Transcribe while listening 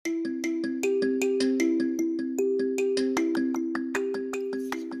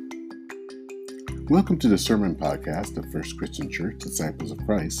Welcome to the Sermon Podcast of First Christian Church, Disciples of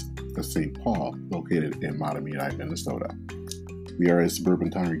Christ of St. Paul, located in Matamidi, Minnesota. We are a suburban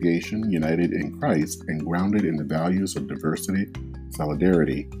congregation united in Christ and grounded in the values of diversity,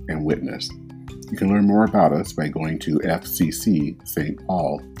 solidarity, and witness. You can learn more about us by going to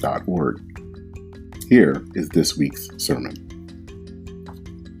fccstpaul.org. Here is this week's sermon.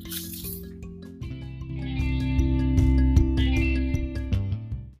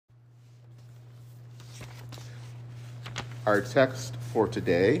 Our text for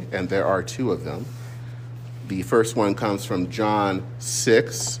today, and there are two of them. The first one comes from John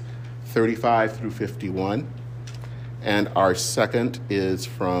 6, 35 through 51. And our second is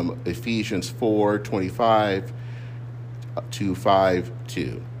from Ephesians 4, 25 to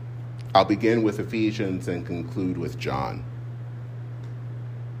 5:2. I'll begin with Ephesians and conclude with John.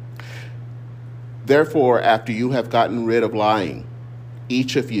 Therefore, after you have gotten rid of lying,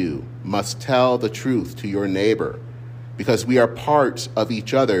 each of you must tell the truth to your neighbor, because we are parts of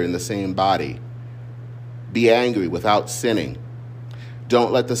each other in the same body. Be angry without sinning.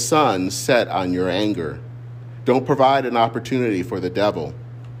 Don't let the sun set on your anger. Don't provide an opportunity for the devil.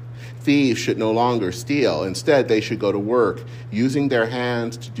 Thieves should no longer steal. Instead, they should go to work, using their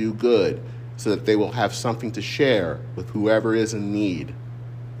hands to do good, so that they will have something to share with whoever is in need.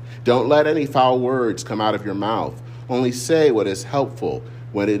 Don't let any foul words come out of your mouth. Only say what is helpful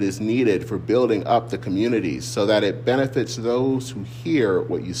when it is needed for building up the community, so that it benefits those who hear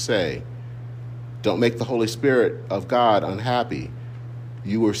what you say. Don't make the Holy Spirit of God unhappy.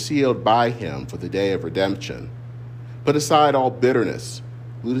 You were sealed by him for the day of redemption. Put aside all bitterness,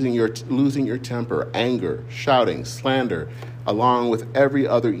 losing your temper, anger, shouting, slander, along with every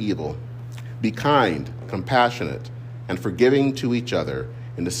other evil. Be kind, compassionate, and forgiving to each other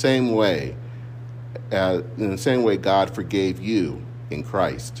in the same way God forgave you in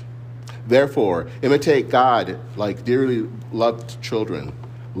Christ. Therefore, imitate God like dearly loved children.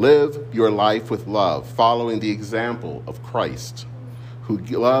 Live your life with love, following the example of Christ, who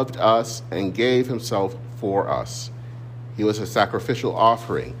loved us and gave himself for us. He was a sacrificial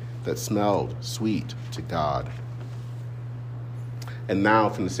offering that smelled sweet to God. And now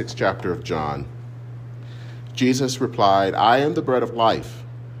from the 6th chapter of John. Jesus replied, I am the bread of life.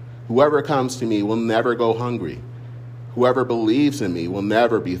 Whoever comes to me will never go hungry. Whoever believes in me will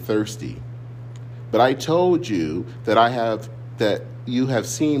never be thirsty. But I told you that you have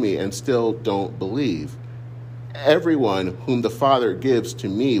seen me and still don't believe. Everyone whom the Father gives to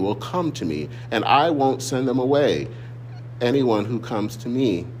me will come to me, and I won't send them away. Anyone who comes to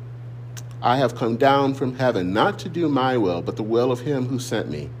me, I have come down from heaven, not to do my will, but the will of him who sent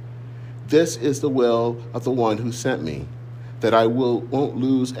me. This is the will of the one who sent me, that I won't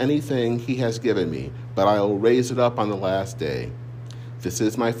lose anything he has given me, but I will raise it up on the last day. This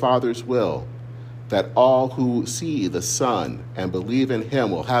is my Father's will, that all who see the Son and believe in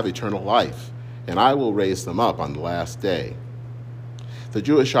him will have eternal life, and I will raise them up on the last day. The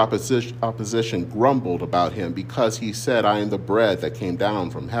Jewish opposition grumbled about him because he said, I am the bread that came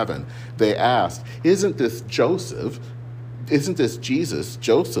down from heaven. They asked, Isn't this Jesus,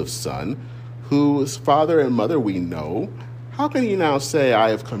 Joseph's son, whose father and mother we know? How can he now say, I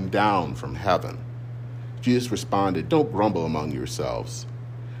have come down from heaven? Jesus responded, Don't grumble among yourselves.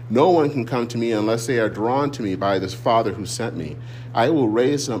 No one can come to me unless they are drawn to me by this Father who sent me. I will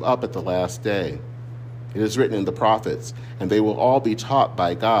raise them up at the last day. It is written in the prophets, and they will all be taught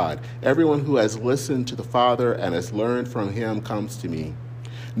by God. Everyone who has listened to the Father and has learned from him comes to me.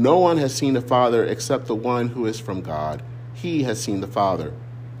 No one has seen the Father except the one who is from God. He has seen the Father.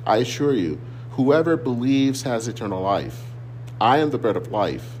 I assure you, whoever believes has eternal life. I am the bread of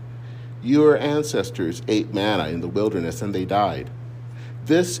life. Your ancestors ate manna in the wilderness, and they died.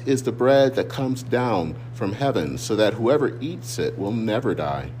 This is the bread that comes down from heaven, so that whoever eats it will never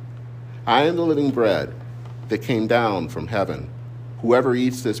die. I am the living bread that came down from heaven. Whoever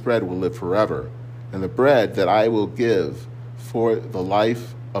eats this bread will live forever, and the bread that I will give for the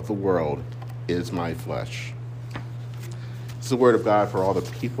life of the world is my flesh. This is the word of God for all the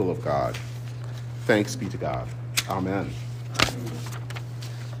people of God. Thanks be to God. Amen.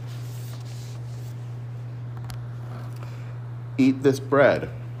 Eat this bread,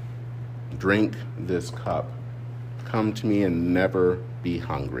 drink this cup. Come to me and never be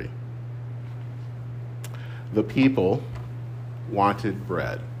hungry. The people wanted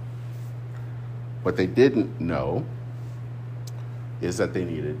bread. What they didn't know is that they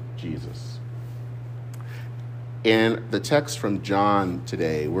needed Jesus. In the text from John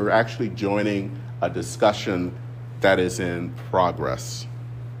today, we're actually joining a discussion that is in progress.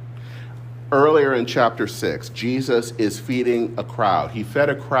 Earlier in chapter 6, Jesus is feeding a crowd. He fed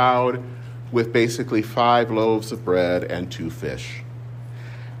a crowd with basically 5 loaves of bread and 2 fish.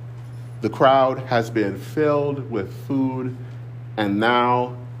 The crowd has been filled with food, and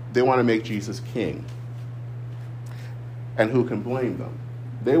now they want to make Jesus king. And who can blame them?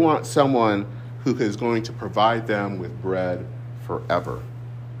 They want someone who is going to provide them with bread forever.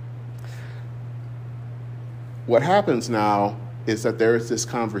 What happens now is that there is this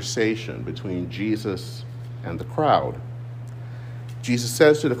conversation between Jesus and the crowd. Jesus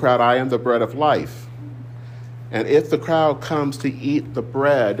says to the crowd, "I am the bread of life." And if the crowd comes to eat the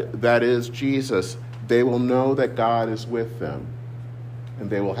bread that is Jesus, they will know that God is with them, and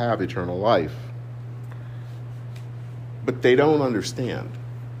they will have eternal life. But they don't understand.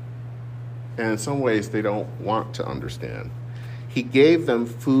 And in some ways, they don't want to understand. He gave them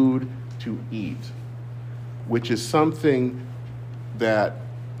food to eat, which is something that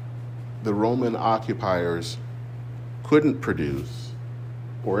the Roman occupiers couldn't produce,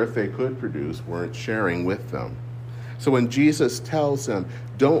 or if they could produce, weren't sharing with them. So when Jesus tells them,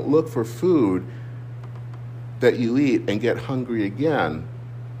 don't look for food that you eat and get hungry again,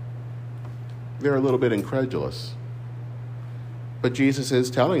 they're a little bit incredulous. But Jesus is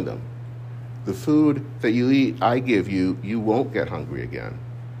telling them, the food that you eat, I give you, you won't get hungry again.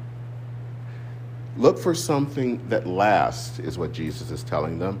 Look for something that lasts, is what Jesus is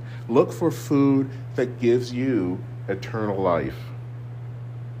telling them. Look for food that gives you eternal life.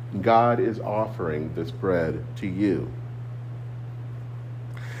 God is offering this bread to you.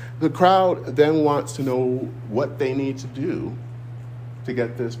 The crowd then wants to know what they need to do to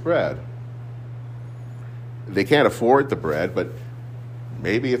get this bread. They can't afford the bread, but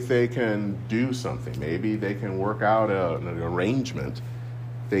maybe if they can do something, maybe they can work out an arrangement,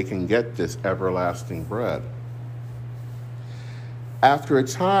 they can get this everlasting bread. After a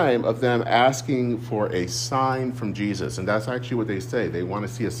time of them asking for a sign from Jesus, and that's actually what they say, they want to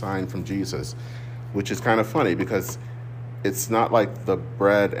see a sign from Jesus, which is kind of funny because it's not like the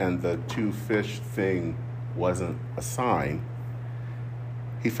bread and the 2 fish thing wasn't a sign.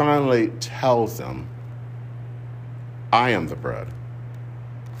 He finally tells them, I am the bread.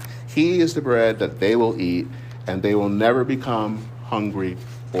 He is the bread that they will eat, and they will never become hungry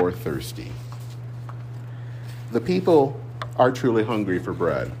or thirsty. The people are truly hungry for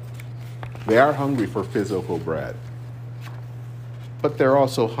bread. They are hungry for physical bread. But they're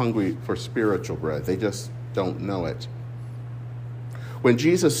also hungry for spiritual bread. They just don't know it. When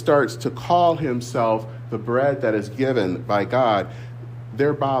Jesus starts to call himself the bread that is given by God,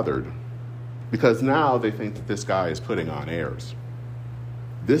 they're bothered because now they think that this guy is putting on airs.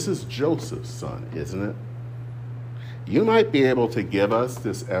 This is Joseph's son, isn't it? You might be able to give us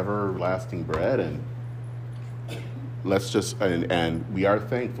this everlasting bread, and and we are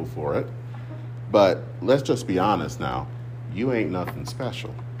thankful for it, but let's just be honest now. You ain't nothing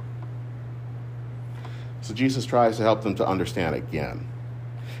special. So Jesus tries to help them to understand again.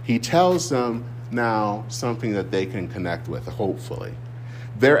 He tells them now something that they can connect with, hopefully.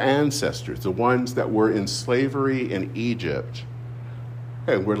 Their ancestors, the ones that were in slavery in Egypt,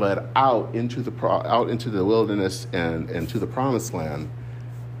 were led out into the wilderness and to the promised land.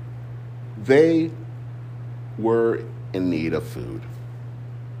 They were in need of food.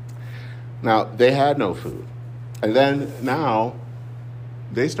 Now, they had no food. And then now,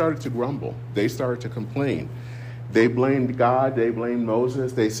 they started to grumble. They started to complain. They blamed God. They blamed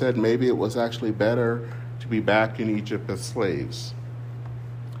Moses. They said maybe it was actually better to be back in Egypt as slaves.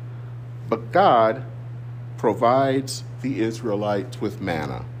 But God provides the Israelites with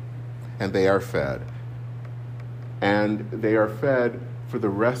manna, and they are fed. And they are fed for the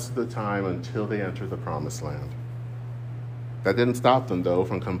rest of the time until they enter the promised land. That didn't stop them, though,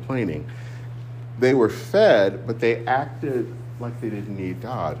 from complaining. They were fed, but they acted like they didn't need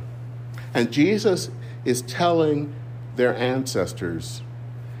God. And Jesus is telling their ancestors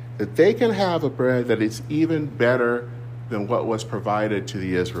that they can have a bread that is even better than what was provided to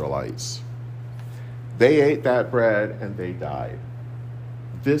the Israelites. They ate that bread and they died.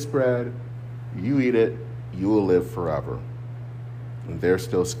 This bread, you eat it, you will live forever. And they're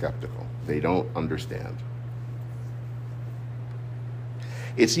still skeptical. They don't understand.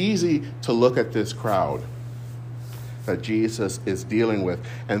 It's easy to look at this crowd that Jesus is dealing with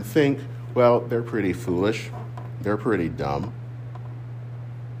and think, well, they're pretty foolish. They're pretty dumb.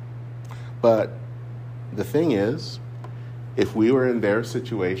 But the thing is, if we were in their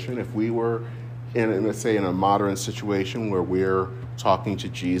situation, if we were let's say in a modern situation where we're talking to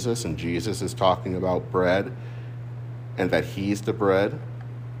Jesus and Jesus is talking about bread and that he's the bread,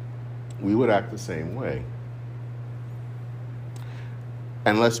 we would act the same way.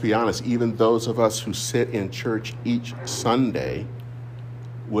 And let's be honest, even those of us who sit in church each Sunday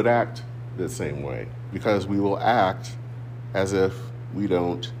would act the same way, because we will act as if we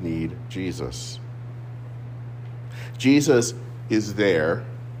don't need Jesus. Jesus is there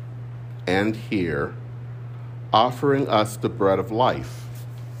and here, offering us the bread of life,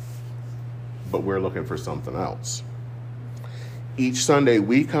 but we're looking for something else. Each Sunday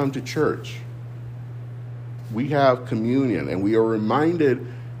we come to church, we have communion, and we are reminded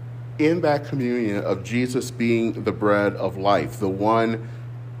in that communion of Jesus being the bread of life, the one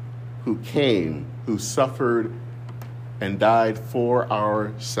who came, who suffered and died for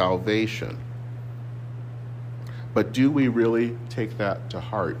our salvation. But do we really take that to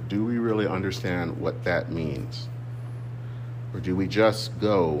heart? Do we really understand what that means? Or do we just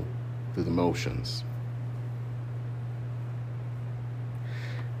go through the motions?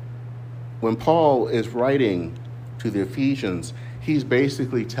 When Paul is writing to the Ephesians, he's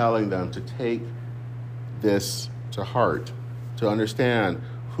basically telling them to take this to heart, to understand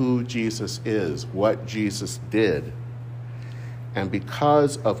who Jesus is, what Jesus did. And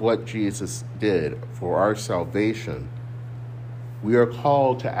because of what Jesus did for our salvation, we are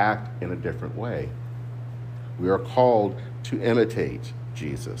called to act in a different way. We are called to imitate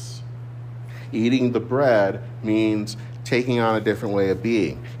Jesus. Eating the bread means taking on a different way of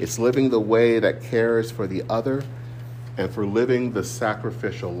being. It's living the way that cares for the other and for living the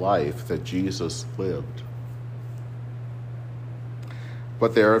sacrificial life that Jesus lived.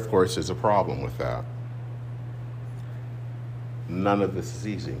 But there, of course, is a problem with that. None of this is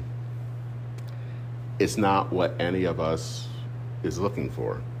easy. It's not what any of us is looking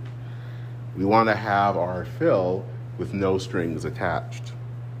for. We want to have our fill with no strings attached.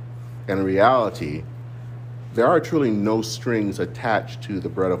 And in reality, there are truly no strings attached to the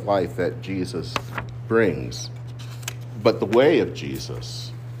bread of life that Jesus brings. But the way of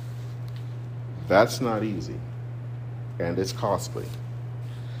Jesus, that's not easy, and it's costly.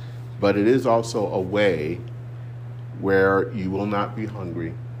 But it is also a way where you will not be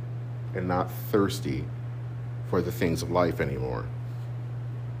hungry and not thirsty for the things of life anymore.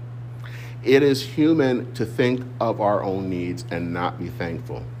 It is human to think of our own needs and not be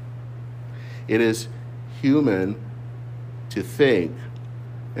thankful. It is human to think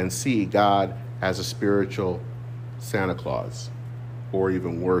and see God as a spiritual Santa Claus, or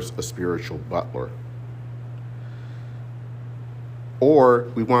even worse, a spiritual butler. Or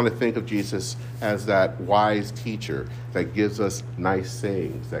we want to think of Jesus as that wise teacher that gives us nice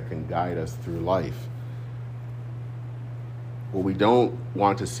sayings that can guide us through life. What we don't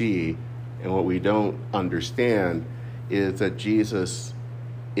want to see and what we don't understand is that Jesus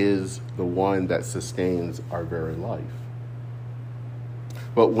is the one that sustains our very life.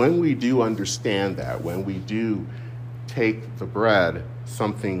 But when we do understand that, when we do take the bread,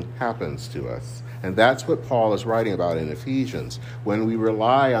 something happens to us. And that's what Paul is writing about in Ephesians. When we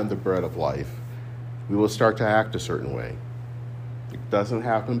rely on the bread of life, we will start to act a certain way. It doesn't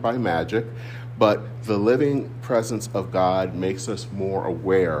happen by magic, but the living presence of God makes us more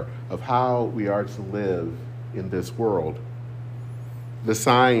aware of how we are to live in this world. The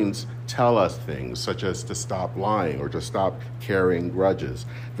signs tell us things such as to stop lying or to stop carrying grudges.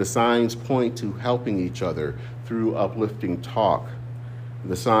 The signs point to helping each other through uplifting talk.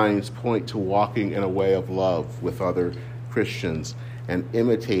 The signs point to walking in a way of love with other Christians and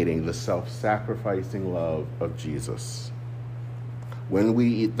imitating the self-sacrificing love of Jesus. When we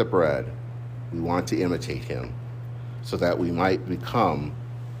eat the bread, we want to imitate him so that we might become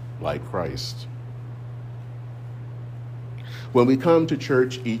like Christ. When we come to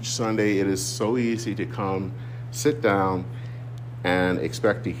church each Sunday, it is so easy to come, sit down, and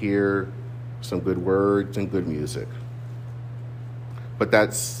expect to hear some good words and good music. But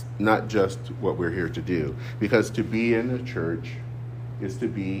that's not just what we're here to do, because to be in a church is to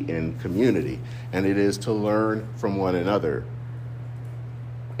be in community, and it is to learn from one another.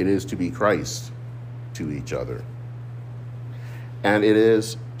 It is to be Christ to each other. And it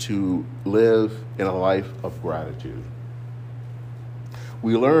is to live in a life of gratitude.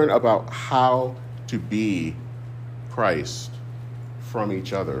 We learn about how to be Christ from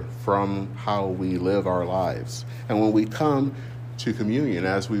each other, from how we live our lives. And when we come to communion,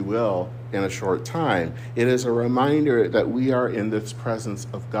 as we will in a short time, it is a reminder that we are in this presence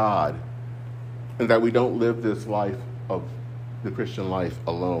of God and that we don't live this life of the Christian life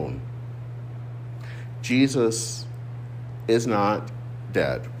alone. Jesus is not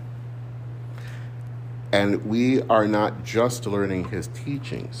dead. And we are not just learning his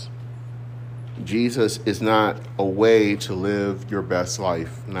teachings. Jesus is not a way to live your best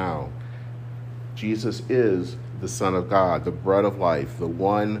life now. Jesus is the Son of God, the bread of life, the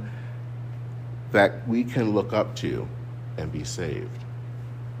one that we can look up to and be saved.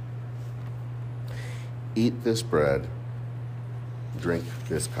 Eat this bread, drink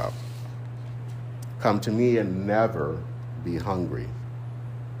this cup. Come to me and never be hungry.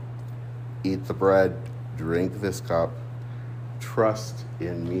 Eat the bread, drink this cup. Trust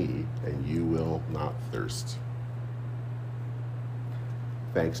in me, and you will not thirst.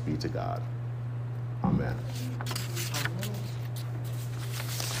 Thanks be to God. Amen.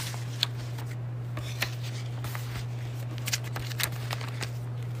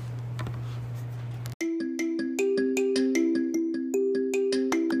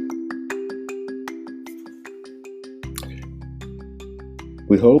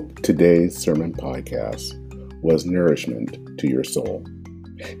 We hope today's sermon podcast was nourishment to your soul.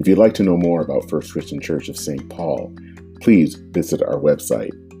 If you'd like to know more about First Christian Church of St. Paul, please visit our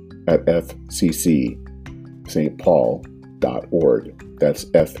website at fccstpaul.org. That's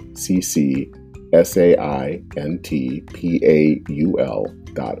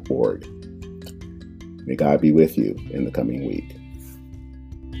fccsaintpaul.org. May God be with you in the coming week.